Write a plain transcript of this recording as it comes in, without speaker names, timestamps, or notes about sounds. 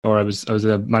or I was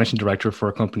a managing director for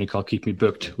a company called Keep Me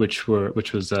Booked, which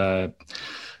was kind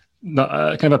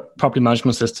of a property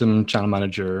management system channel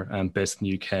manager based in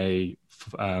the UK,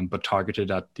 but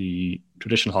targeted at the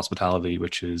traditional hospitality,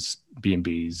 which is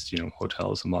B&Bs,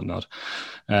 hotels and whatnot.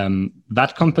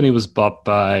 That company was bought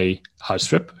by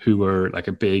HouseTrip, who were like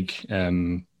a big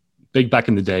back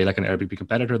in the day, like an Airbnb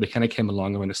competitor. They kind of came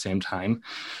along around the same time,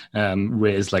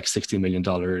 raised like $60 million,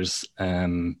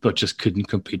 but just couldn't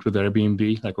compete with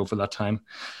Airbnb like over that time.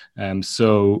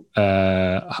 So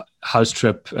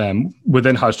HouseTrip,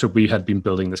 within HouseTrip, we had been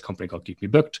building this company called Keep Me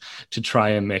Booked to try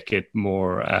and make it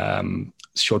more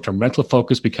short-term rental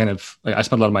focused. I spent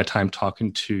a lot of my time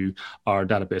talking to our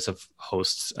database of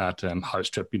hosts at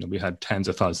HouseTrip. We had tens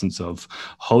of thousands of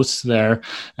hosts there.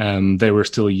 They were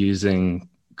still using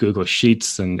Google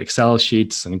Sheets and Excel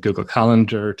sheets and Google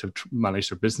Calendar to manage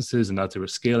their businesses. And as they were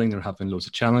scaling, they were having loads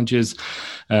of challenges.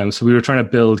 So we were trying to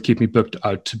build Keep Me Booked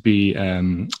out to be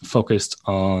focused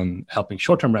on helping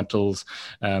short-term rentals.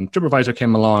 TripAdvisor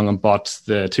came along and bought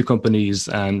the two companies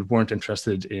and weren't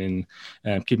interested in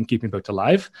keeping Keep Me Booked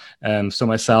alive. So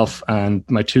myself and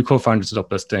my two co-founders at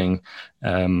Uplisting,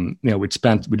 we'd literally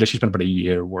spent about a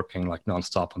year working like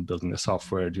nonstop on building the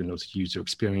software, doing loads of user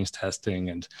experience testing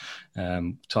and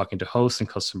talking to hosts and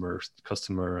customer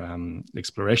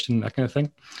exploration, that kind of thing.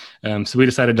 So we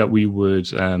decided that we would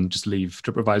just leave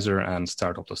TripAdvisor and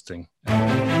start Uplisting.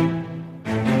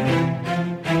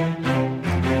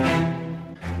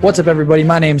 What's up, everybody?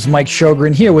 My name's Mike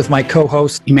Sjogren, here with my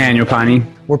co-host Emmanuel Pani.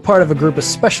 We're part of a group of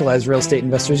specialized real estate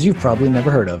investors you've probably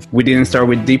never heard of. We didn't start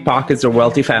with deep pockets or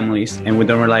wealthy families, and we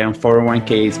don't rely on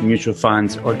 401ks, mutual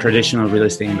funds, or traditional real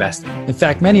estate investing. In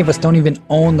fact, many of us don't even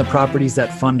own the properties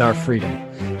that fund our freedom.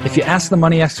 If you ask the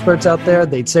money experts out there,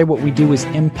 they'd say what we do is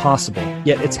impossible,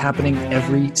 yet it's happening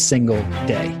every single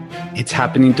day. It's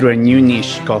happening through a new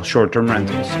niche called short-term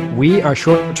rentals. We are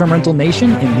Short-Term Rental Nation,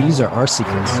 and these are our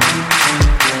secrets.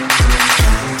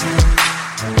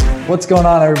 What's going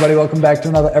on, everybody? Welcome back to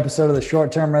another episode of the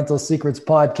Short-Term Rental Secrets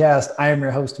podcast. I am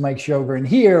your host, Mike Sjogren,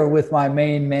 here with my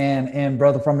main man and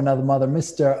brother from another mother,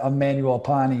 Mr. Emmanuel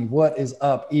Pani. What is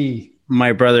up, E?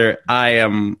 My brother, I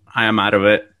am out of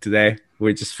it today.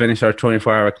 We just finished our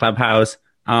 24-hour clubhouse.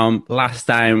 Last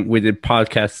time we did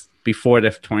podcasts before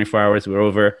the 24 hours were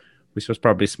over, which was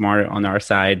probably smart on our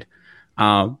side.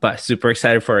 But super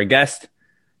excited for our guest.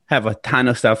 Have a ton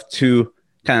of stuff to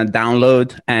kind of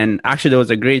download. And actually, there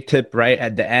was a great tip right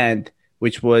at the end,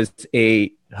 which was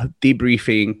a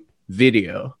debriefing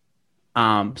video.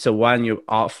 So when you're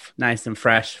off nice and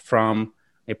fresh from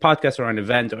a podcast or an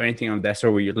event or anything of that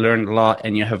sort where you learn a lot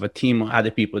and you have a team of other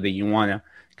people that you want to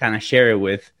kind of share it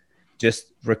with,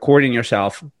 just recording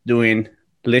yourself doing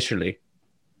literally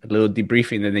a little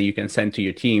debriefing that then you can send to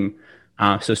your team.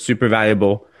 So super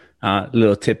valuable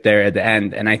little tip there at the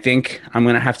end. And I think I'm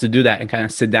going to have to do that and kind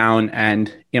of sit down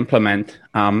and implement.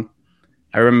 I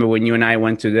remember when you and I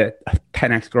went to the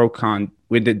 10X GrowCon,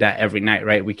 we did that every night,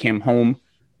 right? We came home,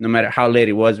 no matter how late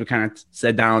it was, we kind of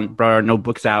sat down, brought our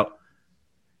notebooks out,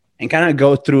 and kind of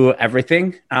go through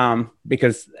everything.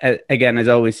 Because again, as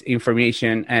always,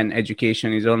 information and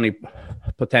education is only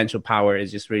potential power.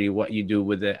 Is just really what you do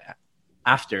with it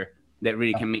after that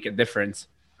really can make a difference.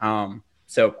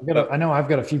 So I know I've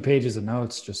got a few pages of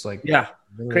notes, just like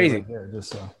crazy, right there, just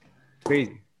so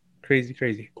crazy.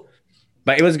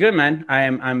 But it was good, man.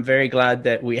 I'm very glad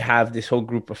that we have this whole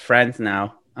group of friends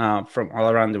now from all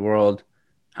around the world.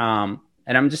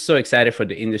 And I'm just so excited for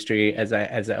the industry. As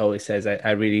I always says,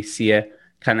 I really see it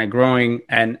kind of growing,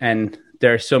 and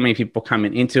there are so many people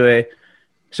coming into it,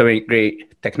 so many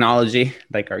great technology,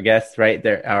 like our guests, right?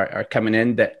 There are coming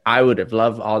in that I would have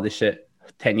loved all this shit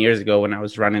 10 years ago when I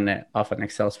was running it off an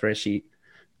Excel spreadsheet,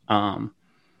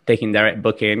 taking direct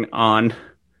booking on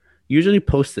usually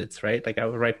Post-its, right? Like I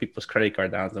would write people's credit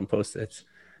card down on Post-its.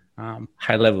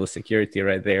 High level of security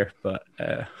right there, but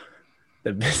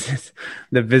the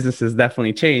business has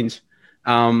definitely changed.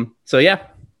 So yeah.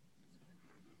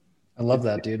 I love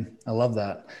that, dude. I love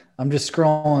that. I'm just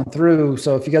scrolling through.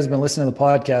 So if you guys have been listening to the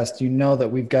podcast, you know that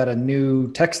we've got a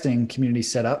new texting community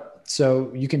set up.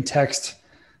 So you can text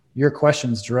your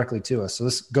questions directly to us. So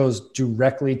this goes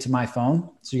directly to my phone.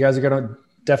 So you guys are going to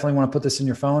definitely want to put this in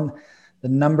your phone. The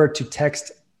number to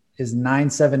text is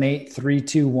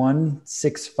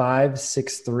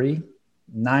 978-321-6563.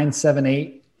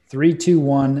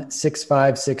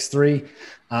 978-321-6563.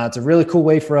 It's a really cool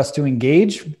way for us to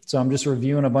engage. So I'm just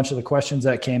reviewing a bunch of the questions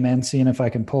that came in, seeing if I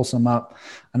can pull some up.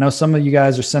 I know some of you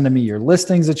guys are sending me your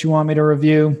listings that you want me to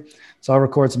review. So I'll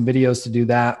record some videos to do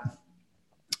that.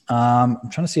 I'm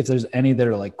trying to see if there's any that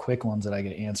are like quick ones that I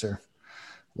can answer.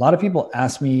 A lot of people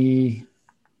ask me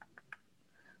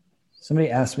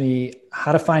Somebody asked me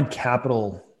how to find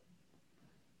capital.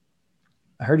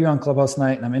 I heard you on Clubhouse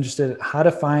Night, and I'm interested in how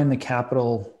to find the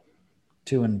capital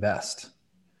to invest.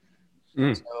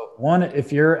 So one,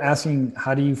 if you're asking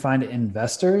how do you find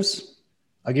investors,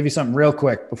 I'll give you something real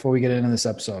quick before we get into this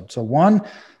episode. So one,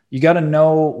 you got to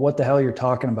know what the hell you're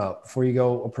talking about before you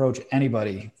go approach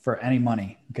anybody for any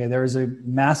money. Okay. There is a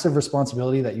massive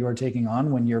responsibility that you are taking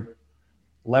on when you're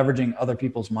leveraging other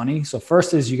people's money. So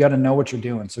first is you got to know what you're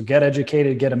doing. So get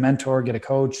educated, get a mentor, get a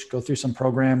coach, go through some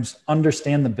programs,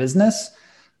 understand the business,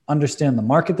 understand the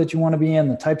market that you want to be in,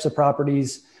 the types of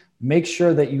properties. Make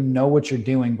sure that you know what you're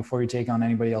doing before you take on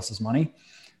anybody else's money.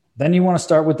 Then you want to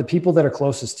start with the people that are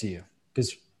closest to you,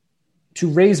 because to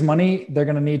raise money, they're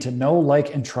going to need to know,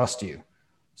 like, and trust you.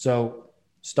 So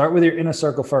start with your inner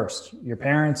circle first, your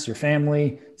parents, your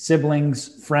family,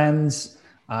 siblings, friends,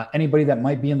 anybody that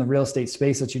might be in the real estate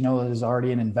space that you know is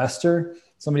already an investor,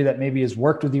 somebody that maybe has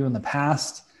worked with you in the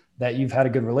past that you've had a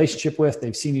good relationship with.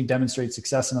 They've seen you demonstrate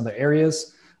success in other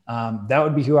areas. That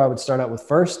would be who I would start out with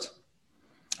first.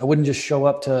 I wouldn't just show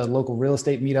up to local real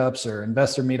estate meetups or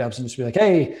investor meetups and just be like,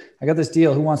 hey, I got this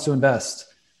deal. Who wants to invest?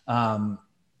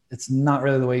 It's not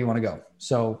really the way you want to go.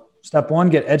 So step one,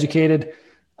 get educated,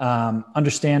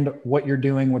 understand what you're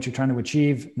doing, what you're trying to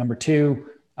achieve. Number two,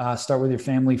 start with your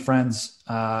family, friends,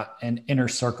 and inner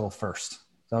circle first.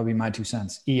 That would be my 2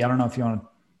 cents. I don't know if you want to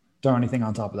throw anything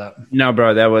on top of that. No,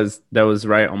 bro, that was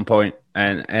right on point.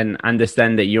 And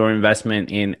understand that your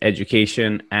investment in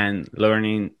education and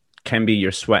learning can be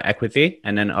your sweat equity.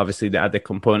 And then obviously the other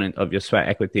component of your sweat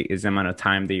equity is the amount of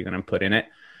time that you're going to put in it.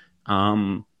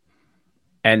 And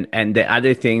the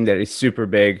other thing that is super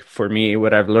big for me,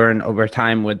 what I've learned over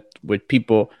time with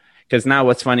people, because now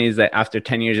what's funny is that after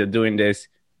 10 years of doing this,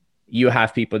 you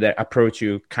have people that approach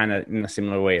you kind of in a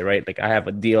similar way, right? Like I have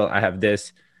a deal, I have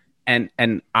this, and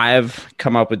I've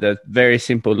come up with a very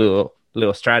simple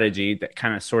little strategy that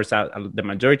kind of sorts out the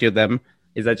majority of them,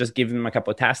 is I just give them a couple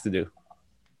of tasks to do.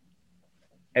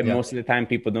 And most of the time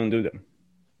people don't do them,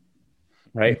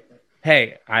 right?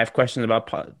 Hey, I have questions about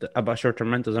short-term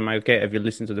rentals. I'm like, okay, if you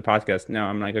listen to the podcast, no,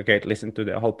 I'm like, okay, listen to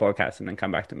the whole podcast and then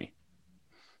come back to me.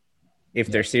 If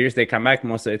they're serious, they come back.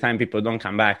 Most of the time people don't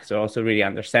come back. So also really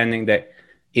understanding that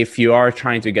if you are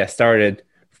trying to get started,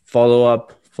 follow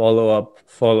up,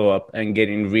 and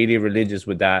getting really religious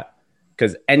with that.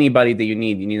 Because anybody that you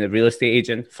need a real estate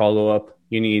agent, follow up.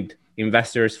 You need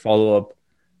investors, follow up.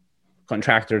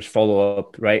 Contractors, follow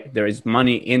up, right? There is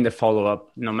money in the follow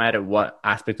up, no matter what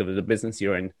aspect of the business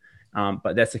you're in.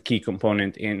 But that's a key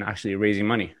component in actually raising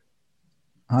money.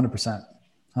 100%.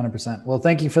 Well,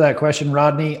 thank you for that question,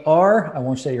 Rodney R. I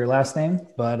won't say your last name,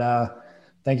 but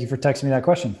thank you for texting me that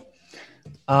question.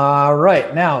 All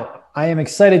right. Now, I am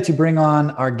excited to bring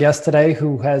on our guest today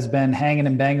who has been hanging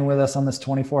and banging with us on this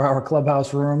 24-hour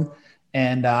Clubhouse room,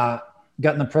 and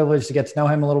gotten the privilege to get to know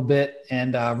him a little bit,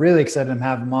 and really excited to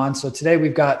have him on. So today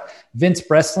we've got Vince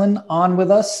Breslin on with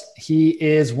us. He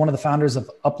is one of the founders of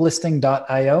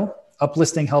Uplisting.io.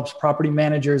 Uplisting helps property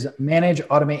managers manage,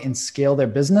 automate, and scale their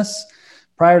business.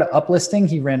 Prior to Uplisting,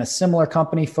 he ran a similar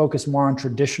company focused more on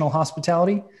traditional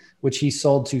hospitality, which he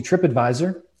sold to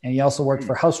TripAdvisor. And he also worked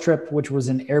for HouseTrip, which was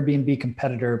an Airbnb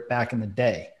competitor back in the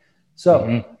day.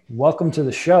 So welcome to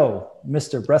the show,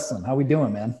 Mr. Breslin. How we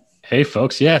doing, man? Hey,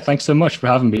 folks. Yeah, thanks so much for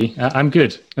having me. I'm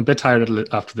good. I'm a bit tired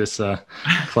after this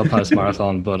Clubhouse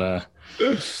marathon, but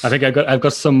I think I've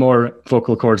got some more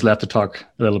vocal cords left to talk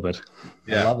a little bit.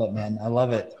 Yeah. I love it, man. I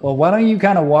love it. Well, why don't you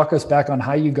kind of walk us back on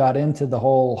how you got into the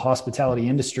whole hospitality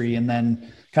industry, and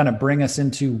then kind of bring us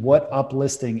into what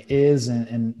Uplisting is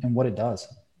and what it does.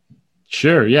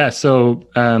 Sure. Yeah. So,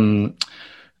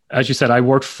 as you said, I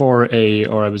worked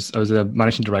I was a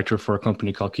managing director for a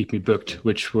company called Keep Me Booked,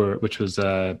 which was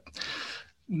kind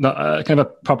of a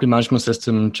property management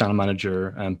system channel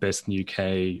manager based in the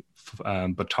UK,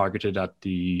 but targeted at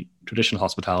the traditional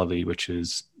hospitality, which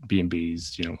is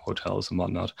B&Bs, hotels and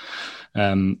whatnot.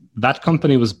 That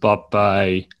company was bought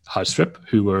by HouseTrip,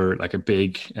 who were like a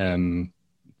big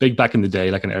back in the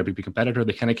day, like an Airbnb competitor.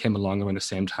 They kind of came along around the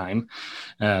same time,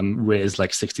 raised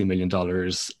like $60 million,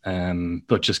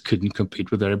 but just couldn't compete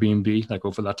with Airbnb like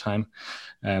over that time.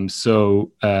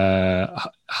 So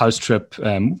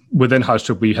HouseTrip, within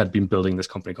HouseTrip, we had been building this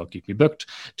company called Keep Me Booked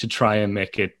to try and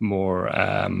make it more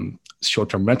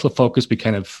short-term rental focused.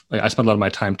 I spent a lot of my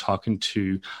time talking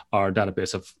to our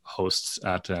database of hosts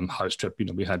at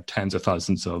HouseTrip. We had tens of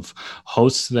thousands of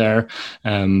hosts there.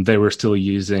 They were still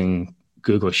using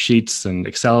Google Sheets and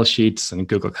Excel sheets and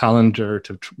Google Calendar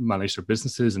to manage their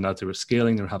businesses. And as they were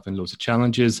scaling, they were having loads of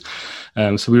challenges.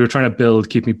 So we were trying to build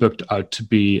Keep Me Booked out to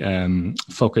be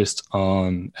focused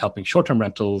on helping short-term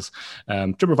rentals.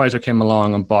 TripAdvisor came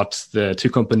along and bought the two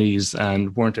companies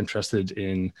and weren't interested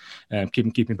in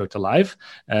keeping Keep Me Booked alive.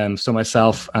 So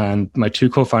myself and my two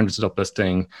co-founders at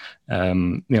Uplisting,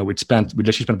 we'd literally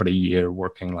spent about a year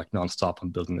working like nonstop on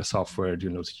building the software,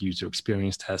 doing loads of user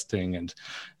experience testing and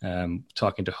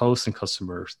talking to hosts and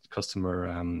customer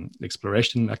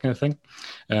exploration, that kind of thing.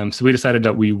 So we decided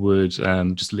that we would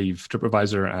just leave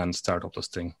TripAdvisor and start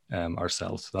Uplisting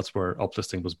ourselves. So that's where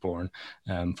Uplisting was born,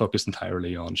 focused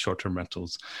entirely on short-term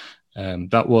rentals. I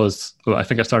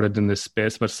think I started in this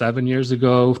space about 7 years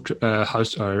ago.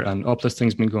 And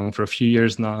Uplisting's been going for a few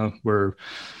years now. We're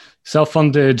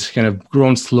self-funded, kind of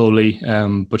grown slowly,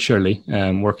 but surely,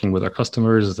 working with our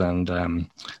customers and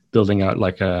building out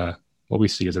like what we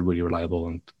see as a really reliable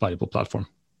and valuable platform.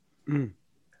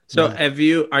 So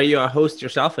are you a host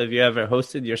yourself? Have you ever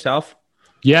hosted yourself?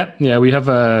 Yeah. I've been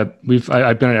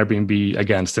on Airbnb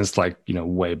again since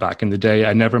way back in the day.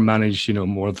 I never managed,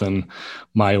 more than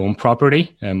my own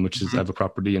property, which is I have a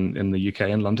property in the UK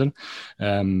in London.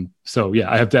 So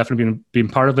yeah, I have definitely been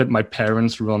part of it. My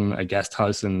parents run a guest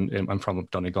house I'm from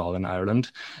Donegal in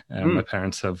Ireland. My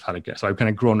parents have had a guest. So I've kind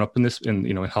of grown up in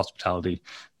hospitality.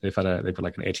 They've got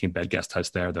like an 18-bed guest house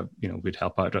there that, we'd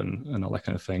help out and all that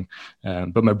kind of thing.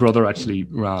 But my brother actually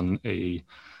ran a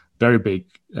very big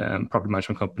property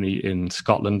management company in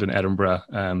Scotland, in Edinburgh.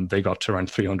 They got to around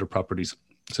 300 properties.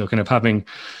 So kind of having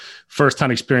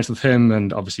first-hand experience with him,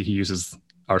 and obviously he uses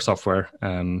our software.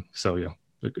 I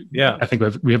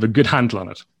think we have a good handle on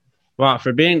it. Well,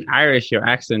 for being Irish, your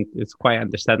accent is quite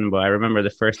understandable. I remember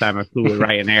the first time I flew with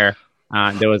Ryanair,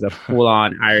 there was a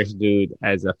full-on Irish dude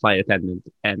as a flight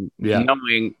attendant. And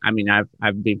knowing,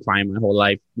 I've been flying my whole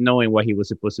life, knowing what he was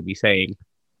supposed to be saying,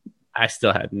 I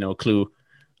still had no clue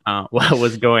what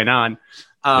was going on.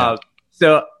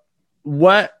 So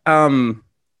what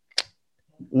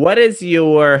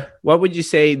would you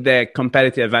say the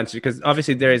competitive advantage? Because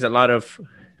obviously there is a lot of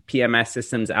PMS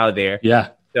systems out there.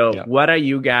 What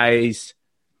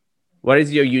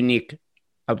is your unique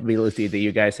ability that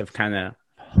you guys have kind of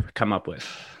come up with?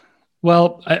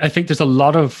 Well, I think there's a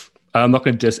lot of, I'm not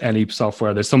going to diss any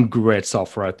software. There's some great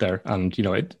software out there, and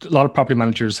a lot of property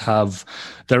managers have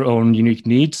their own unique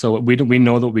needs. So we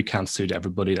know that we can't suit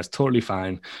everybody. That's totally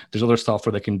fine. There's other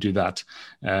software that can do that.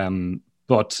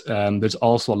 But there's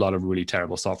also a lot of really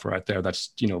terrible software out there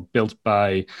that's built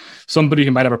by somebody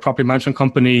who might have a property management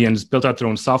company and has built out their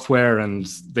own software, and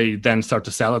they then start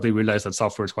to sell it. They realize that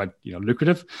software is quite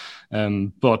lucrative,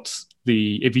 but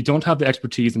if you don't have the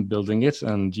expertise in building it,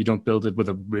 and you don't build it with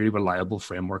a really reliable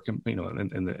framework, in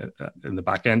the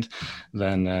back end,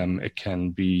 then it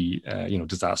can be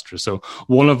disastrous. So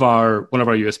one of our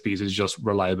USPs is just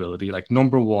reliability. Like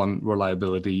number one,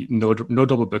 reliability. No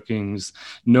double bookings,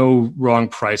 no wrong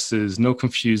prices, no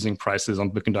confusing prices on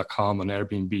Booking.com, on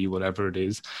Airbnb, whatever it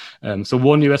is. So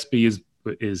one USP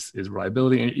is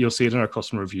reliability, and you'll see it in our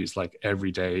customer reviews. Like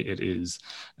every day it is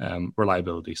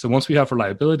reliability. So once we have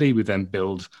reliability, we then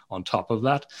build on top of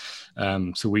that.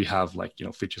 So we have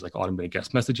features like automated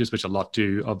guest messages, which a lot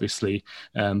do, obviously,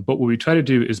 but what we try to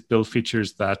do is build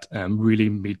features that really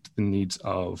meet the needs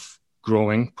of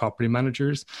growing property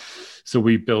managers. So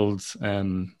we build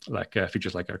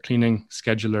features like our cleaning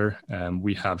scheduler.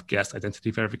 We have guest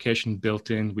identity verification built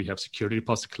in. We have security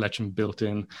deposit collection built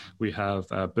in. We have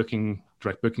direct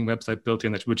booking website built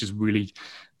in, which is really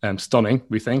stunning,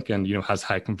 we think, and has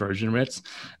high conversion rates.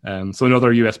 So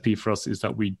another USP for us is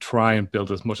that we try and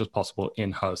build as much as possible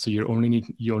in-house. So you only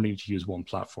need to use one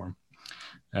platform.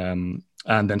 And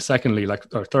then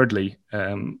thirdly,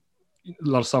 a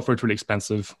lot of software is really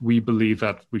expensive. We believe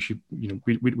that we should, we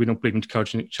don't believe in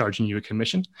charging you a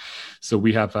commission. So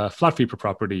we have a flat fee per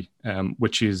property,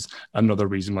 which is another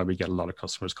reason why we get a lot of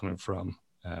customers coming from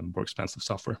more expensive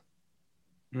software.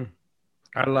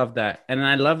 I love that. And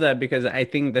I love that because I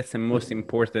think that's the most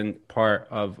important part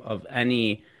of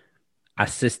any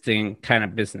assisting kind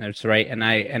of business, right? And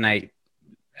I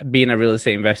being a real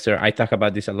estate investor, I talk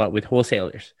about this a lot with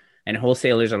wholesalers. And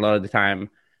wholesalers, a lot of the time,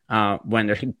 when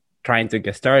they're trying to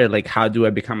get started, like, how do I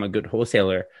become a good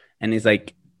wholesaler? And it's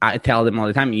like, I tell them all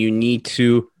the time, you need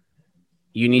to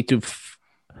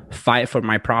fight for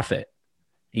my profit.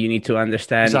 You need to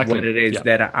understand what it is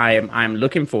that I'm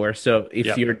looking for. So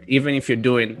if you're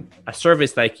doing a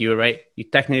service like you, right, you're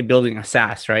technically building a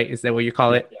SaaS, right? Is that what you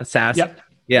call it? A SaaS?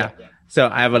 Yeah. So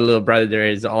I have a little brother that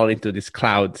is all into this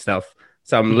cloud stuff.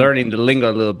 So I'm learning the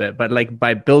lingo a little bit, but like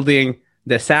by building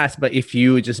the SaaS, but if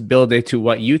you just build it to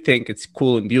what you think it's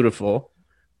cool and beautiful,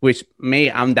 which may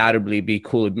undoubtedly be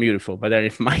cool and beautiful, but then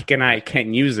if Mike and I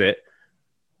can't use it,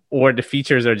 or the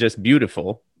features are just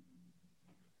beautiful,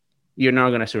 you're not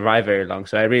going to survive very long.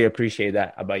 So I really appreciate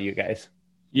that about you guys.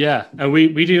 Yeah. And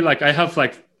we do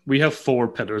we have 4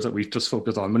 pillars that we just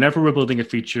focus on. Whenever we're building a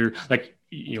feature, like,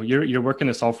 you're working in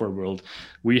the software world,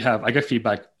 I get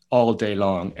feedback all day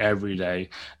long, every day.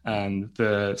 And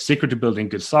the secret to building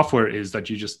good software is that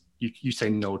you say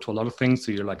no to a lot of things.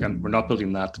 So you're like, we're not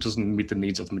building that. That doesn't meet the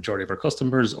needs of the majority of our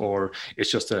customers, or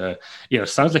it's just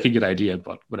sounds like a good idea,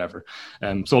 but whatever.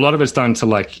 So a lot of it's down to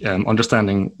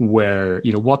understanding where,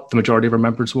 what the majority of our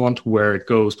members want, where it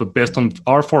goes. But based on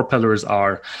our 4 pillars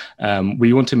are,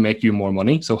 we want to make you more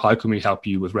money. So how can we help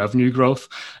you with revenue growth?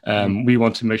 We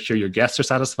want to make sure your guests are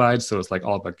satisfied. So it's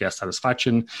all about guest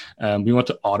satisfaction. We want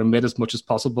to automate as much as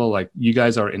possible. Like, you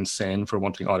guys are insane for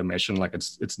wanting automation. Like,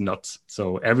 it's nuts.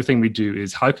 So everything we do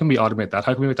is, how can we automate that?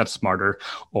 How can we make that smarter,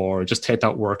 or just take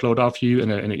that workload off you in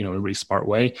a really smart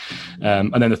way?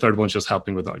 And then the third one is just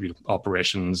helping with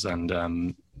operations and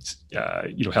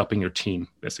helping your team.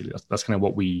 Basically, that's kind of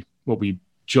what we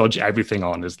judge everything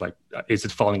on, is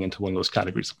it falling into one of those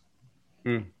categories?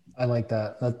 I like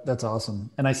that. That's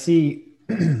awesome. And I see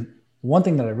one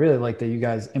thing that I really like that you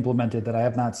guys implemented that I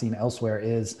have not seen elsewhere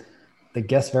is the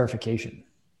guest verification.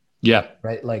 Yeah.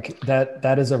 Right. Like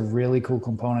that is a really cool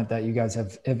component that you guys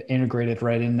have integrated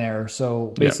right in there.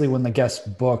 So basically when the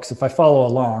guest books, if I follow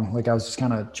along, like I was just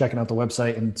kind of checking out the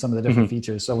website and some of the different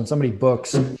features. So when somebody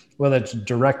books, whether it's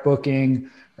direct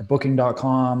booking or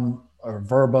booking.com or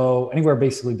Verbo, anywhere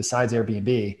basically besides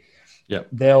Airbnb,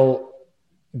 they'll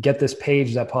get this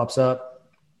page that pops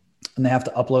up and they have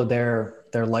to upload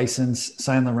their license,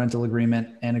 sign the rental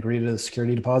agreement, and agree to the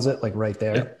security deposit, like right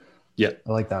there. Yeah. Yeah.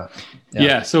 I like that.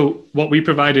 Yeah. So what we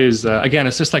provide is, again,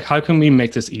 it's just how can we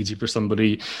make this easy for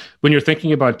somebody when you're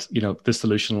thinking about, this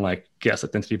solution like guest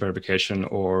identity verification,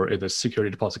 or if it's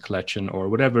security deposit collection or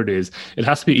whatever it is, it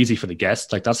has to be easy for the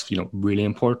guest. Like, that's, really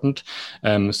important.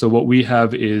 So what we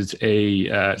have is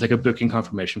a booking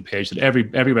confirmation page that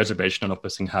every reservation on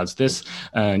Uplisting has this,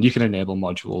 and you can enable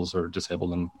modules or disable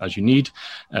them as you need.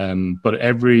 But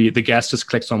the guest just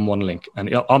clicks on one link,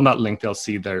 and on that link, they'll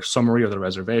see their summary of the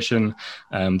reservation.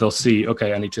 They'll see,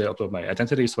 okay, I need to upload my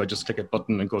identity. So I just click a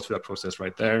button and go through that process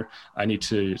right there. I need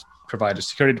to provide a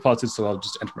security deposit. So I'll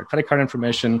just enter my credit card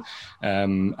information,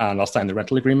 and I'll sign the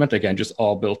rental agreement, again, just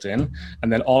all built in.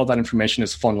 And then all of that information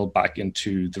is funneled back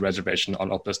into the reservation on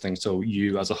Uplisting. So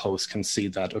you as a host can see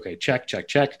that, okay, check.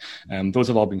 Those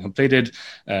have all been completed.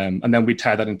 And then we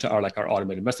tie that into our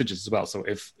automated messages as well. So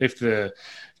if the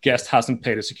guest hasn't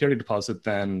paid a security deposit,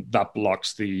 then that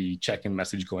blocks the check-in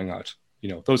message going out.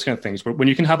 Those kind of things. But when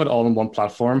you can have it all in one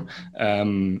platform,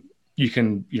 you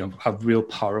can, have real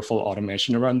powerful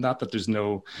automation around that there's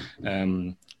no,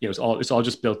 it's all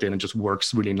just built in and just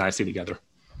works really nicely together.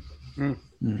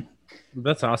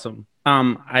 That's awesome.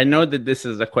 I know that this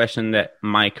is a question that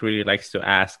Mike really likes to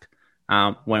ask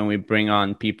when we bring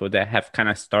on people that have kind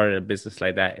of started a business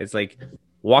like that. It's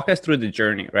walk us through the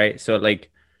journey, right? So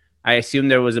I assume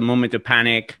there was a moment of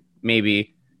panic,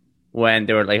 maybe, when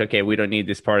they were like, okay, we don't need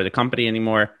this part of the company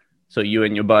anymore. So you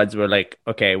and your buds were like,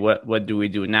 okay, what do we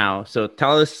do now? So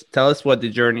tell us what the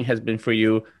journey has been for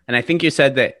you. And I think you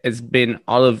said that it's been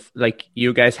all of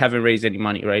you guys haven't raised any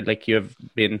money, right? You have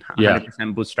been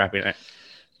 100% bootstrapping it.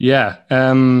 Yeah.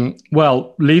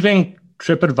 Well, leaving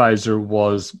TripAdvisor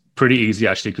was pretty easy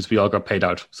actually, because we all got paid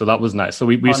out. So that was nice. So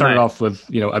we started off with,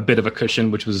 a bit of a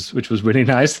cushion, which was really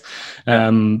nice.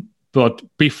 But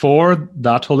before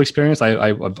that whole experience,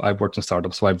 I've worked in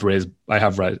startups, so I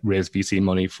have raised VC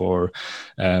money for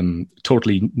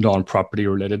totally non-property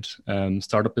related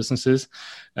startup businesses,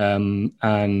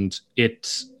 and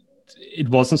it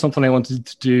wasn't something I wanted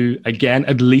to do again,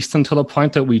 at least until a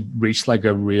point that we reached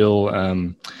a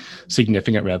real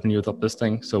significant revenue with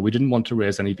Uplisting. So we didn't want to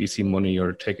raise any VC money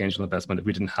or take angel investment if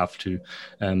we didn't have to,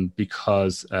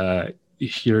 because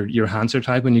your hands are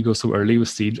tied when you go so early with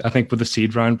seed. I think with the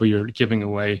seed round where you're giving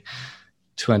away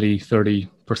 20-30%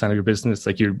 of your business,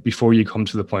 before you come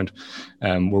to the point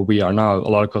where we are now, a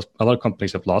lot of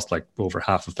companies have lost over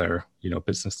half of their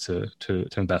business to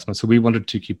investment. So we wanted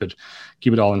to keep it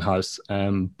all in house,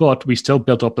 but we still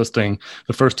built Uplisting.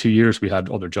 The first 2 years we had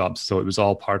other jobs, so it was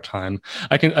all part time.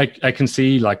 I can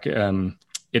see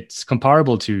it's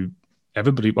comparable to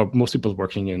everybody or most people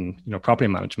working in property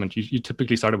management, you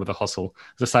typically started with a hustle,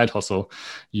 as a side hustle.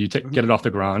 You get it off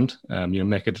the ground,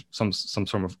 make it some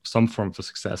form of a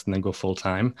success, and then go full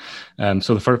time.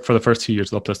 So for the first 2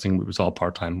 years of Uplisting, it was all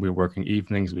part time. We were working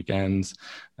evenings, weekends.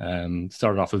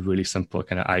 Started off with really simple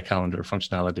kind of iCalendar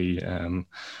functionality,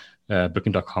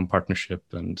 Booking.com partnership,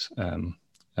 and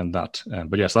that.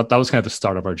 But yes, that was kind of the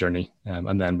start of our journey,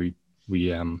 and then we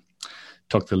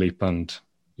took the leap and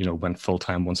went full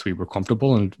time once we were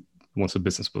comfortable and once the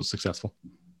business was successful.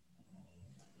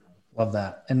 Love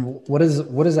that. And what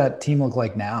does that team look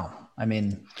like now? I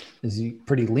mean, is he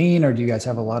pretty lean, or do you guys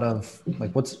have a lot of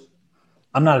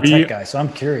I'm not a tech guy, so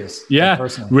I'm curious. Yeah,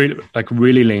 personally.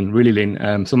 Really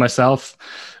lean. So myself,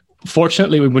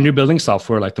 fortunately, when you're building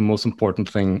software, the most important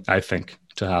thing I think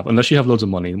to have, unless you have loads of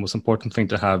money, the most important thing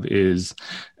to have is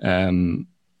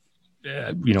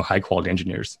high quality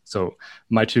engineers. So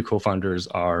my two co-founders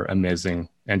are amazing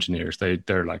engineers. They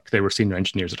were senior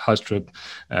engineers at HouseTrip.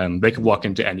 They could walk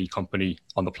into any company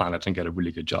on the planet and get a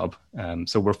really good job.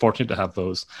 So we're fortunate to have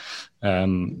those.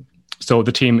 So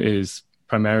the team is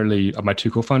primarily my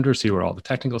two co-founders who are all the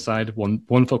technical side.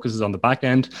 One focuses on the back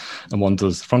end and one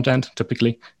does front end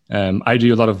typically. I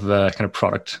do a lot of the kind of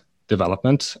product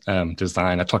development,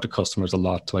 design. I talk to customers a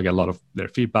lot, so I get a lot of their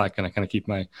feedback, and I kind of keep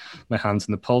my hands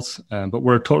in the pulse. But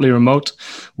we're totally remote.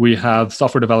 We have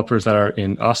software developers that are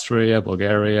in Austria,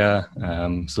 Bulgaria,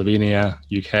 Slovenia,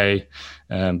 UK,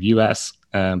 US.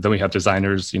 Then we have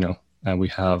designers, and we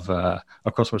have our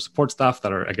customer support staff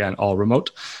that are, again, all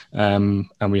remote. And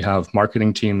we have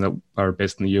marketing team that are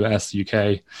based in the US,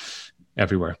 UK,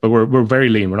 everywhere. But we're very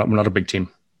lean. We're not a big team.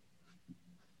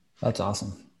 That's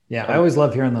awesome. Yeah, I always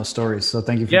love hearing those stories. So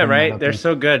thank you for right. They're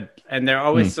so good, and they're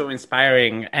always so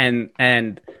inspiring.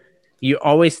 And you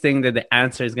always think that the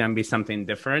answer is going to be something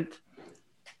different,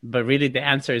 but really the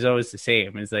answer is always the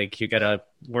same. It's you gotta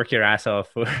work your ass off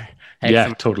for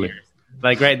totally years.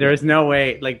 Right. There is no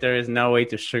way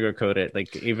to sugarcoat it.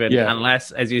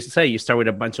 Unless, as you say, you start with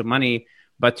a bunch of money.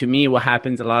 But to me, what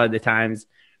happens a lot of the times,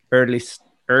 early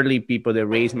people that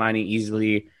raise money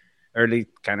easily, early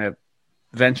kind of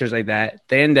ventures like that,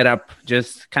 they ended up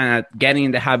just kind of getting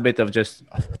in the habit of just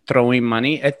throwing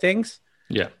money at things.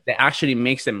 Yeah, that actually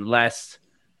makes them less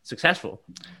successful.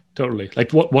 Totally.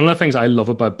 One of the things I love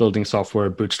about building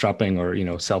software, bootstrapping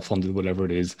or self-funded, whatever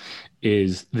it is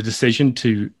the decision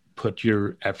to put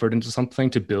your effort into something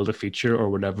to build a feature or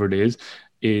whatever it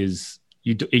is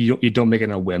you don't make it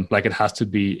in a whim. It has to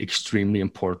be extremely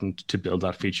important to build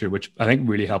that feature, which I think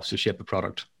really helps to shape a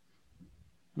product.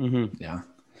 Mm-hmm.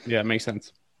 Yeah, it makes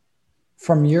sense.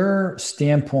 From your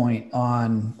standpoint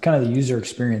on kind of the user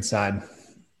experience side,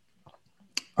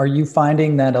 are you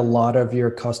finding that a lot of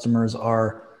your customers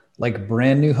are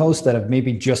brand new hosts that have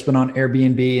maybe just been on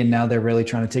Airbnb and now they're really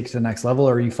trying to take it to the next level?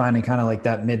 Or are you finding kind of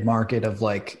that mid-market of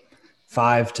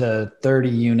 5 to 30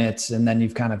 units, and then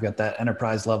you've kind of got that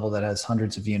enterprise level that has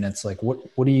hundreds of units?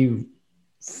 What do you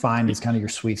find is kind of your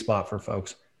sweet spot for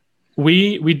folks?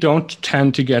 We don't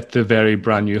tend to get the very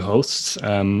brand new hosts.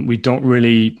 We don't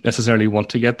really necessarily want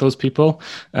to get those people.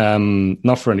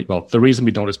 Not for any. Well, the reason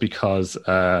we don't is because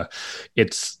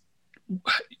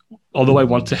although I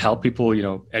want to help people,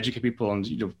 educate people and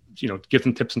give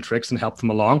them tips and tricks and help them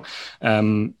along.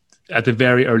 At the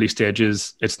very early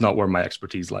stages, it's not where my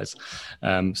expertise lies.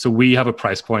 So we have a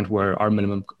price point where our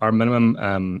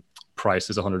minimum price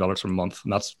is $100 per month,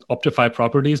 and that's up to 5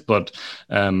 properties. But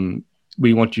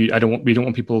we don't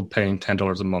want people paying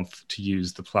 $10 a month to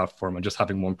use the platform and just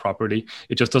having one property.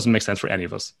 It just doesn't make sense for any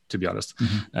of us, to be honest.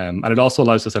 Mm-hmm. And it also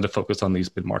allows us then to focus on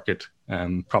these mid-market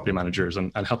property managers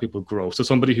and help people grow. So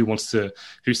somebody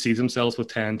who sees themselves with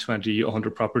 10, 20,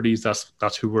 100 properties,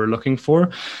 that's who we're looking for.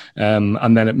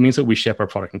 And then it means that we shape our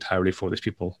product entirely for these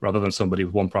people, rather than somebody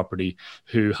with one property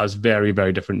who has very,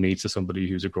 very different needs to somebody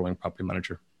who's a growing property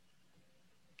manager.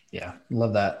 Yeah,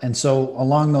 love that. And so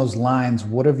along those lines,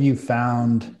 what have you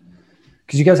found?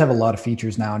 Because you guys have a lot of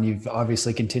features now and you've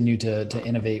obviously continued to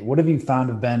innovate. What have you found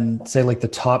have been, say, the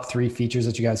top 3 features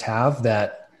that you guys have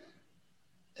that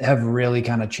have really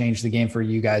kind of changed the game for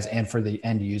you guys and for the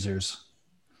end users?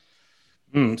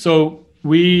 So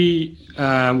we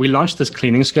launched this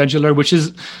cleaning scheduler, which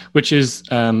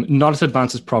is not as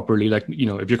advanced as Properly.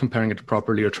 If you're comparing it to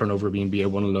Properly or Turnover Airbnb or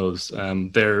one of those,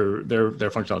 their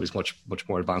functionality is much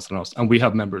more advanced than us. And we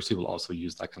have members who will also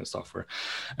use that kind of software.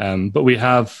 But we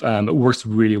have it works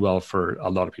really well for a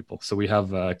lot of people. So we have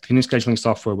cleaning scheduling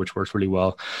software which works really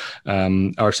well.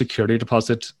 Our security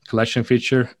deposit collection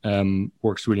feature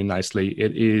works really nicely.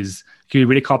 It can be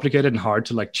really complicated and hard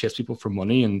to chase people for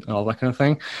money and all that kind of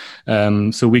thing.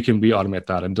 So we automate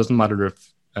that. And it doesn't matter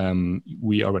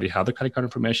we already have the credit card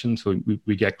information. So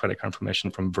we get credit card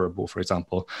information from Vrbo, for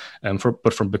example.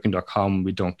 But from Booking.com,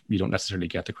 we don't necessarily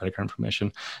get the credit card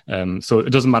information. So it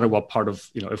doesn't matter what part of,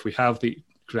 if we have the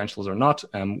credentials or not,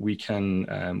 we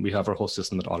have our whole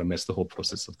system that automates the whole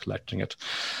process of collecting it.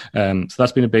 So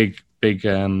that's been a big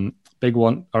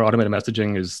one. Our automated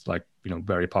messaging is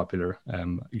very popular.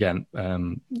 Again,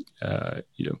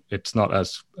 it's not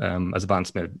as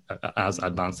advanced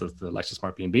as the Lexus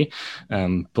Smart B&B,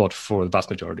 but for the vast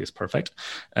majority, it's perfect.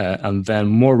 And then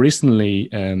more recently,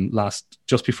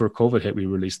 just before COVID hit, we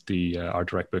released our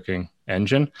direct booking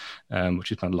engine, which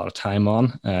we spent a lot of time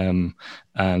on,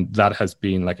 and that has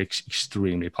been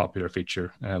extremely popular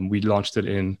feature. We launched it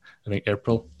in, I think,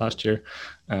 April last year,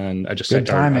 and I just good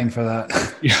timing for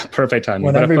that. Yeah, perfect timing.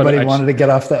 When everybody wanted to get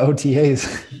off the OTAs.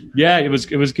 Yeah, it was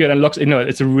good, and looks,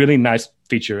 it's a really nice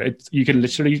feature. You can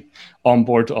literally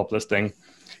onboard to Uplisting,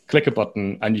 click a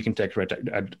button, and you can take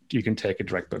a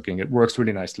direct booking. It works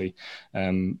really nicely.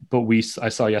 But I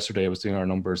saw yesterday, I was doing our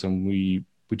numbers, and we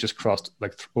just crossed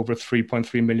over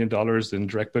 $3.3 million in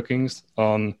direct bookings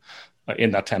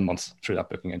in that 10 months through that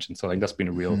booking engine. So I think that's been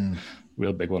a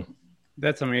real big one.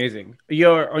 That's amazing.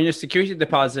 On your security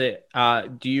deposit,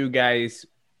 do you guys,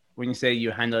 when you say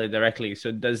you handle it directly,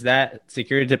 so does that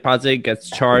security deposit gets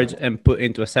charged and put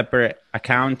into a separate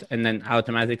account and then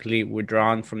automatically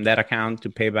withdrawn from that account to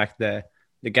pay back the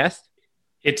guest?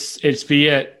 It's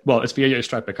via your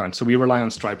Stripe account. So we rely on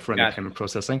Stripe for any payment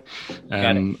processing.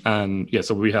 And yeah,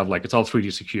 so we have it's all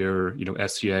 3D secure,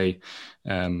 SCA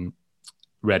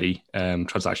ready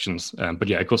transactions. But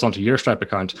yeah, it goes onto your Stripe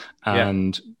account,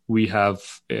 and we have,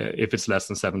 if it's less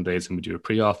than 7 days, and we do a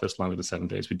pre-auth. If longer than 7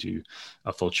 days, we do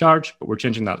a full charge. But we're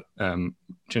changing that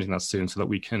soon so that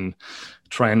we can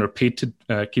try and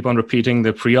keep on repeating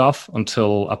the pre-auth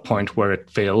until a point where it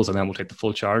fails, and then we'll take the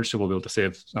full charge. So we'll be able to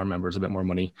save our members a bit more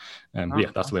money.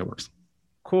 Yeah, that's the way it works.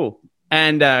 Cool.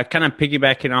 And kind of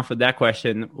piggybacking off of that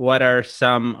question, what are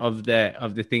some of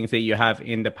the things that you have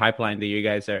in the pipeline that you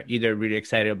guys are either really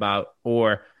excited about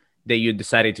or that you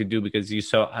decided to do because you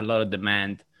saw a lot of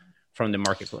demand from the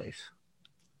marketplace?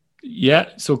 Yeah.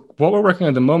 So what we're working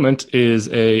on at the moment is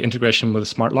a integration with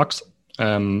smart locks.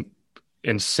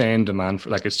 Insane demand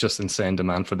it's just insane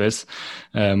demand for this.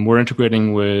 We're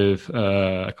integrating with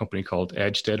a company called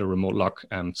Edge Data Remote Lock,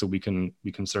 so we can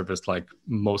service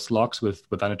most locks with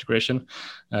that integration.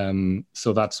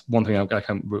 So that's one thing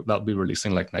that'll be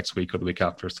releasing next week or the week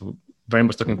after. So very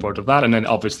much looking forward to that, and then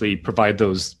obviously provide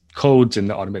those codes in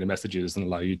the automated messages and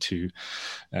allow you to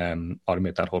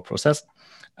automate that whole process.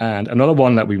 And another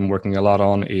one that we've been working a lot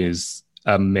on is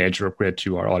a major upgrade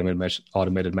to our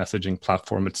automated messaging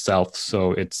platform itself.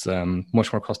 So it's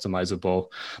much more customizable,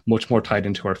 much more tied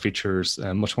into our features,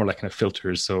 much more kind of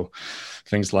filters. So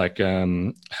things like what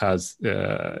kind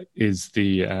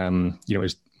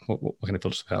of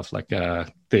filters we have?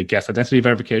 The guest identity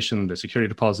verification, the security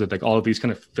deposit, all of these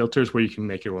kind of filters where you can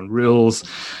make your own rules.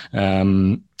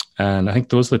 And I think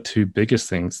those are the two biggest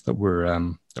things that we're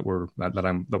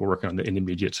working on in the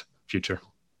immediate future.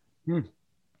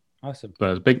 Awesome.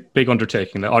 But big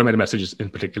undertaking. The automated messages in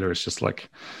particular is just a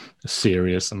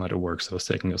serious amount of work. So it's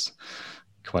taking us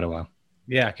quite a while.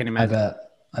 Yeah, I can imagine.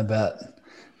 I bet.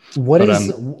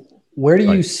 Where do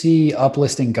you see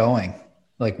Uplisting going?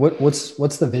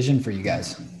 What's the vision for you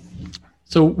guys?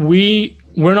 So we're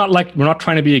not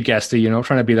trying to be a guesty,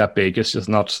 trying to be that big. It's just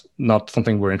not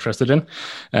something we're interested in.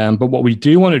 But what we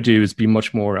do want to do is be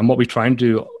much more, and what we try and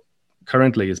do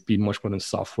currently is be much more than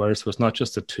software. So it's not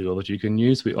just a tool that you can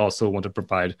use. We also want to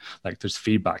provide there's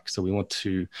feedback. So we want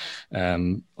to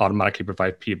automatically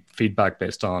provide feedback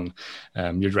based on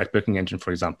your direct booking engine, for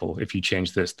example. If you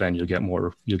change this, then you'll get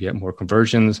more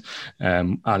conversions.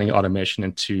 Adding automation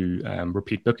into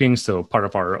repeat bookings. So part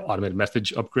of our automated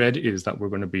message upgrade is that we're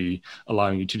going to be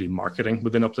allowing you to do marketing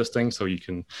within Uplisting. So you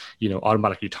can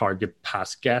automatically target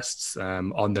past guests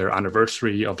on their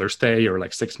anniversary of their stay or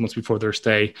 6 months before their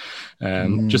stay.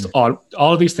 Just all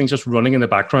of these things just running in the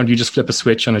background. You just flip a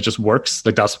switch and it just works.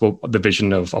 That's what the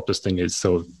vision of Uplisting is.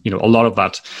 So a lot of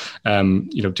that,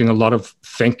 doing a lot of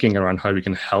thinking around how we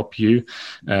can help you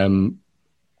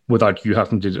without you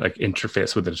having to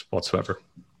interface with it whatsoever.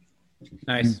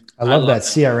 Nice. I love that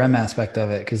CRM aspect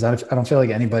of it because I don't feel like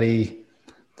anybody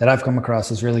that I've come across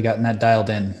has really gotten that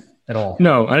dialed in at all.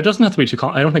 No, and it doesn't have to be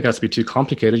I don't think it has to be too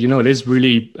complicated. It is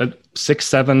really 6,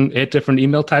 7, 8 different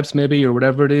email types maybe, or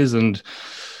whatever it is. And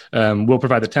we'll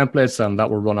provide the templates and that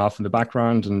will run off in the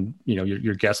background. And,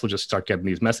 your guests will just start getting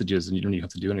these messages and you don't even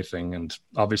have to do anything. And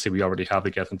obviously we already have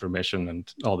the guest information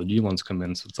and all the new ones come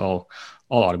in. So it's all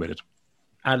automated.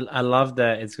 I love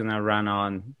that it's going to run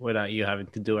on without you having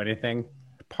to do anything.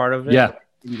 part of it. Yeah.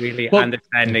 Really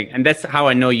understanding. And that's how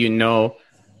I know you know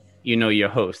your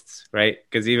hosts, right?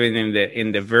 Because even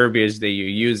in the verbiage that you're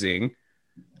using,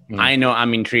 I know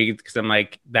I'm intrigued because I'm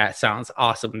like, that sounds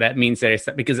awesome. That means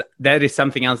because that is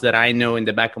something else that I know in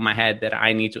the back of my head that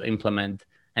I need to implement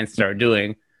and start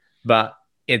doing. But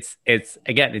it's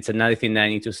another thing that I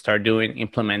need to start doing,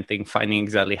 implementing, finding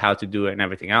exactly how to do it and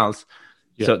everything else.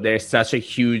 Yeah. So there's such a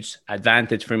huge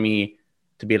advantage for me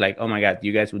to be like, oh my God,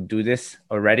 you guys would do this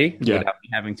already without me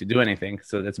having to do anything.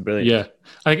 So that's brilliant. Yeah.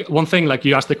 I think one thing, like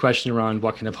you asked the question around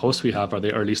what kind of hosts we have, are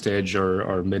they early stage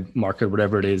or mid-market,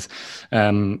 whatever it is.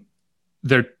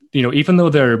 They're, even though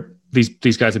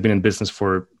these guys have been in business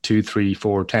for 2, 3,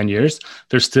 4, 10 years,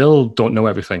 they still don't know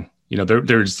everything.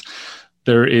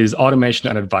 There is automation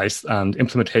and advice and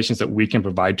implementations that we can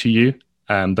provide to you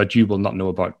that you will not know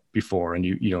about before. And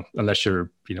unless you're,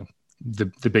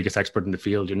 the biggest expert in the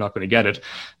field, you're not going to get it.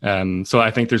 So I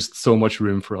think there's so much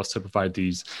room for us to provide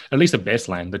these, at least a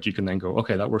baseline that you can then go,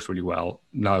 okay, that works really well.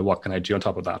 Now what can I do on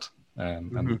top of that?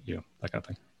 And that kind of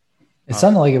thing. It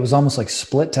sounded like it was almost like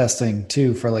split testing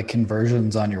too for like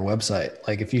conversions on your website.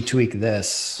 Like if you tweak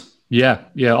this. Yeah.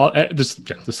 There's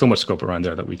so much scope around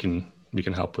there that we can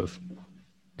help with.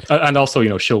 And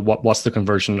also, show what's the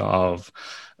conversion of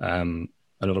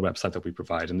another website that we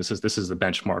provide. And this is the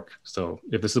benchmark. So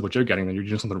if this is what you're getting, then you're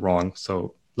doing something wrong.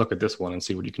 So look at this one and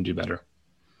see what you can do better.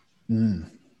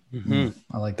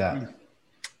 I like that.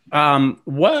 And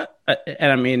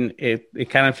I mean, it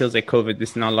kind of feels like COVID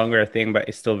is no longer a thing, but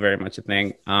it's still very much a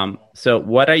thing. So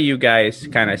what are you guys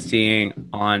kind of seeing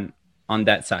on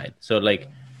that side? So like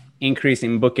increase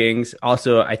in bookings.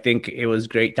 Also, I think it was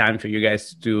great time for you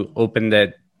guys to open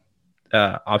that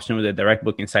option with the direct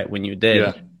booking site when you did.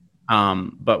 Yeah.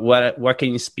 But what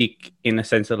can you speak in a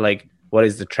sense of like, what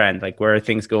is the trend? Like, where are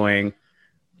things going?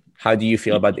 How do you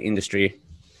feel about the industry?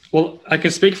 Well, I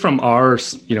can speak from our,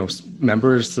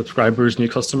 members, subscribers, new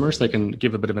customers. I can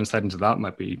give a bit of insight into that.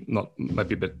 Might be a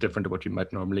bit different to what you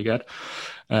might normally get.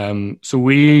 So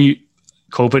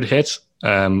COVID hit.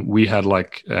 We had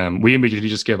we immediately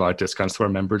just gave out discounts to our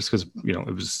members because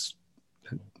it was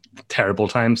a terrible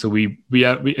time. So we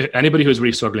anybody who was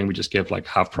really struggling, we just give like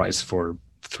half price for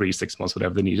 3, 6 months,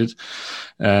 whatever they needed.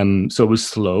 So it was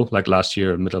slow, like last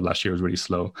year, middle of last year was really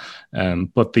slow.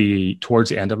 But towards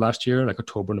the end of last year, like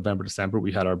October, November, December,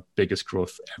 we had our biggest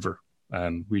growth ever.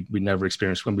 We never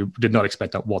experienced when we did not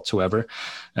expect that whatsoever.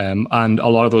 And a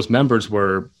lot of those members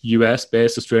were US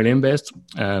based, Australian based.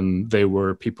 They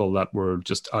were people that were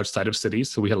just outside of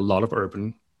cities. So we had a lot of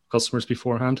urban customers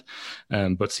beforehand,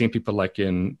 but seeing people like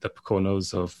in the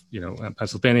Poconos of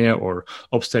Pennsylvania or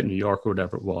upstate New York or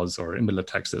whatever it was, or in the middle of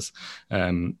Texas,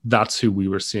 that's who we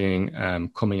were seeing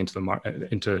coming into the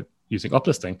into using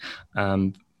uplisting.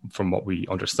 And from what we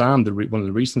understand, one of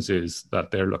the reasons is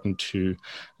that they're looking to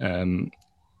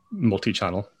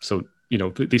multi-channel. So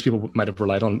these people might have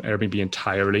relied on Airbnb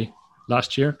entirely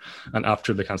last year, and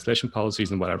after the cancellation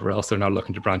policies and whatever else, they're now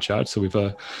looking to branch out. So we've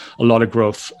a lot of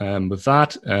growth with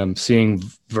that. I think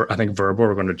Vrbo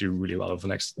are going to do really well over the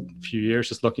next few years.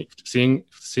 Just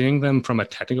seeing them from a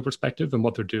technical perspective and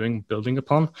what they're doing, building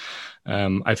upon.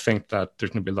 I think that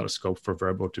there's going to be a lot of scope for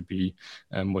Vrbo to be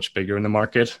much bigger in the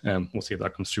market. We'll see if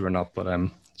that comes through or not, but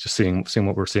just seeing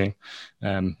what we're seeing.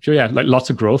 So yeah, like lots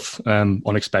of growth,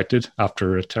 unexpected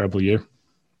after a terrible year.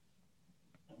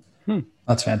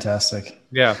 That's fantastic.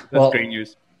 Yeah, that's great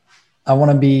news. I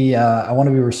want to be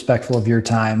respectful of your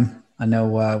time. I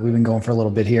know we've been going for a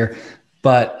little bit here,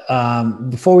 but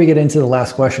before we get into the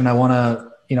last question, I want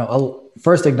to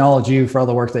first acknowledge you for all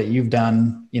the work that you've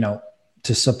done,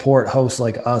 to support hosts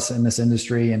like us in this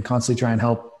industry and constantly try and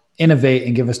help innovate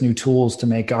and give us new tools to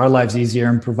make our lives easier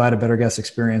and provide a better guest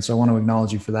experience. So I want to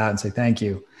acknowledge you for that and say thank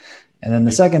you. And then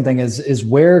the second thing is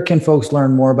where can folks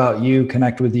learn more about you,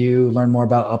 connect with you, learn more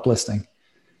about uplisting?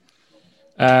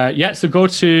 So go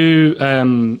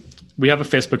to, we have a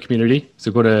Facebook community.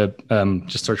 So go to,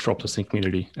 just search for Uplisting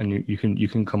Community, and you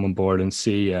can come on board and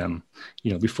see,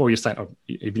 before you sign up,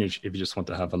 even if you just want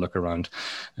to have a look around,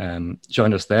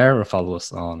 join us there or follow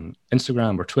us on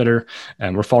Instagram or Twitter.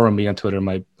 Or following me on Twitter.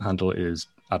 My handle is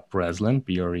 @Breslin,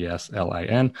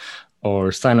 BRESLIN.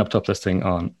 Or sign up to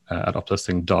Uplisting at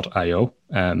uplisting.io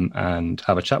and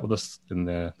have a chat with us in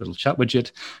the little chat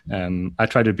widget. I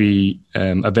try to be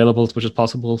available as much as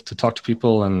possible to talk to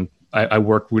people, and I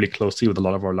work really closely with a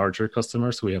lot of our larger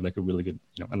customers, so we have like a really good,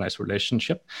 a nice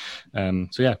relationship.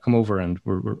 So yeah, come over and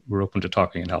we're open to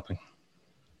talking and helping.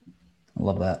 I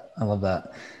love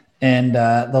that. And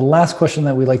the last question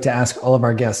that we like to ask all of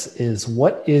our guests is,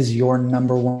 what is your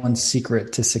number one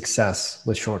secret to success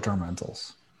with short-term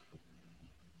rentals?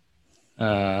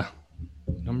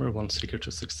 Number one secret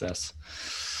to success.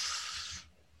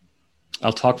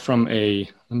 I'll talk from let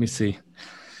me see.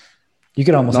 You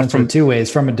could almost answer it two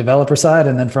ways, from a developer side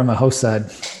and then from a host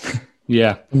side.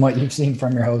 Yeah. From what you've seen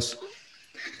from your host.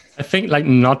 I think like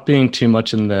not being too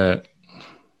much in the,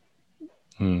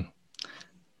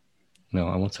 no,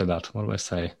 I won't say that. What do I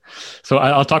say? So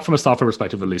I'll talk from a software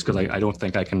perspective, at least, because I don't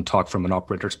think I can talk from an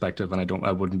operator perspective, and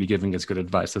I wouldn't be giving as good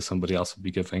advice as somebody else would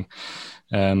be giving.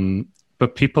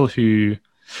 But people who,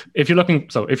 if you're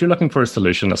looking for a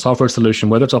solution, a software solution,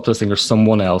 whether it's Uplisting or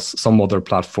someone else, some other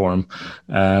platform,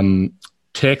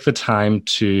 take the time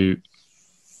to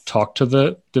talk to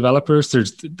the developers.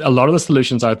 There's a lot of the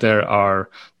solutions out there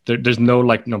there's no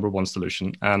like number one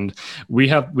solution. And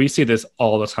we see this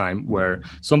all the time where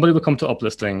somebody will come to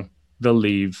Uplisting, they'll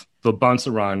leave, they'll bounce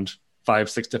around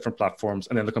 5-6 different platforms,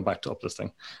 and then they'll come back to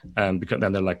Uplisting. Because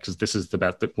then they're like, because this is the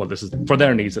best, well, this is for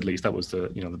their needs, at least. That was the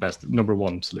best number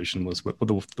one solution was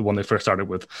the one they first started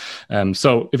with.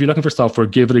 So if you're looking for software,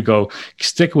 give it a go,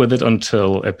 stick with it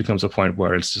until it becomes a point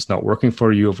where it's just not working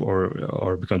for you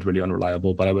or becomes really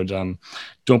unreliable. But I would, don't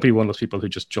be one of those people who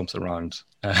just jumps around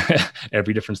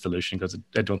every different solution, because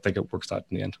I don't think it works out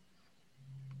in the end.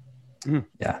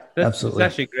 Yeah, absolutely.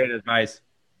 That's actually great advice.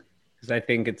 Because I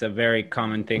think it's a very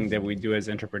common thing that we do as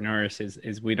entrepreneurs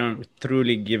is we don't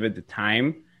truly give it the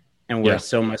time, and we're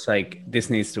so much like, this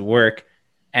needs to work.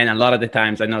 And a lot of the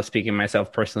times, I know, speaking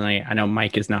myself personally, I know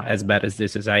Mike is not as bad as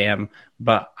this as I am,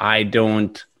 but I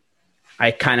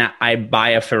buy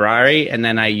a Ferrari and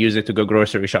then I use it to go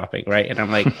grocery shopping, right? And I'm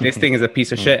like, this thing is a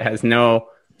piece of shit, has no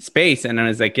space. And I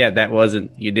was like, yeah,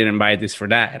 you didn't buy this for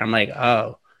that. And I'm like,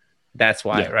 oh, that's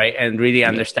why, right? And really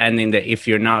understanding that if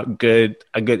you're not a good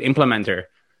implementer,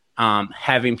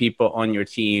 having people on your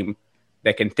team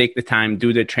that can take the time,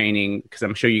 do the training, because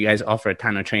I'm sure you guys offer a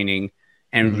ton of training,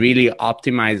 and really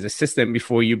optimize the system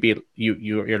before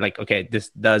you're like, okay, this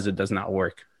does or does not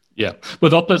work. Yeah.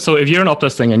 So if you're an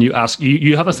Uplisting and you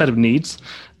have a set of needs,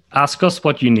 ask us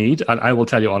what you need, and I will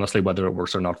tell you honestly whether it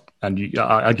works or not. And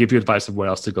I'll give you advice of where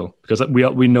else to go, because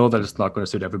we know that it's not going to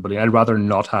suit everybody. I'd rather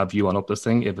not have you on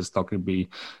Uplisting if it's not going to be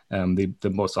the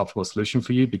most optimal solution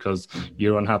for you, because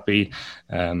you're unhappy.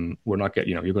 We're not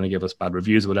you're going to give us bad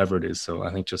reviews, whatever it is. So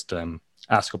I think just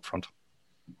ask up front.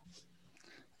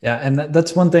 Yeah, and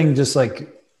that's one thing. Just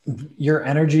like your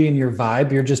energy and your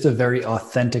vibe, you're just a very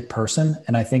authentic person,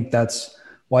 and I think that's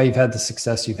why you've had the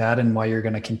success you've had, and why you're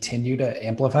going to continue to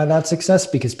amplify that success,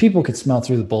 because people could smell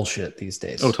through the bullshit these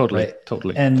days. Oh, totally. Right?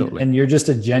 Totally. And you're just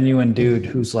a genuine dude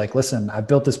who's like, listen, I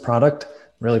built this product, I'm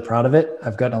really proud of it.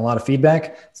 I've gotten a lot of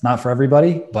feedback. It's not for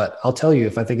everybody, but I'll tell you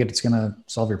if I think it's going to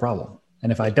solve your problem.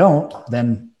 And if I don't,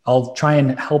 then I'll try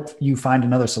and help you find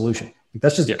another solution.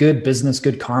 That's just good business,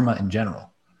 good karma in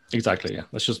general. Exactly. Yeah.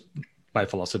 That's just my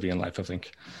philosophy in life, I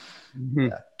think.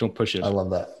 Yeah. Don't push it. I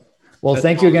love that. Well,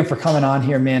 thank you again for coming on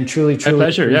here, man. Truly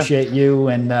pleasure, appreciate you.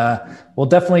 And we'll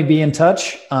definitely be in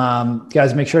touch.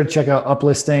 Guys, make sure to check out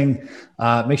Uplisting.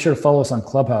 Make sure to follow us on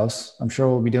Clubhouse. I'm sure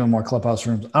we'll be doing more Clubhouse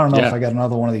rooms. I don't know if I got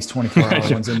another one of these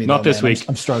 24-hour ones in me. Not this week.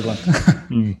 I'm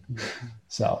struggling.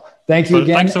 So thank you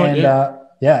again. Thanks so much, and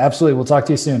absolutely. We'll talk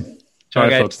to you soon. All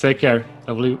right, folks. Take care.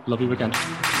 Lovely weekend.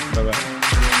 Bye-bye.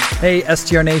 Hey,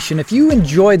 STR Nation, if you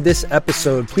enjoyed this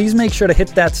episode, please make sure to hit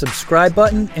that subscribe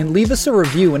button and leave us a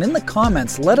review. And in the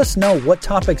comments, let us know what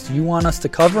topics you want us to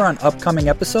cover on upcoming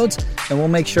episodes, and we'll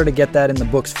make sure to get that in the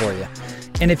books for you.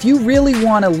 And if you really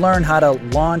want to learn how to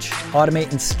launch,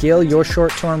 automate, and scale your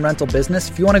short-term rental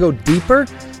business, if you want to go deeper,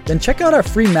 then check out our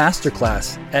free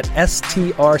masterclass at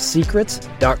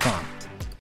strsecrets.com.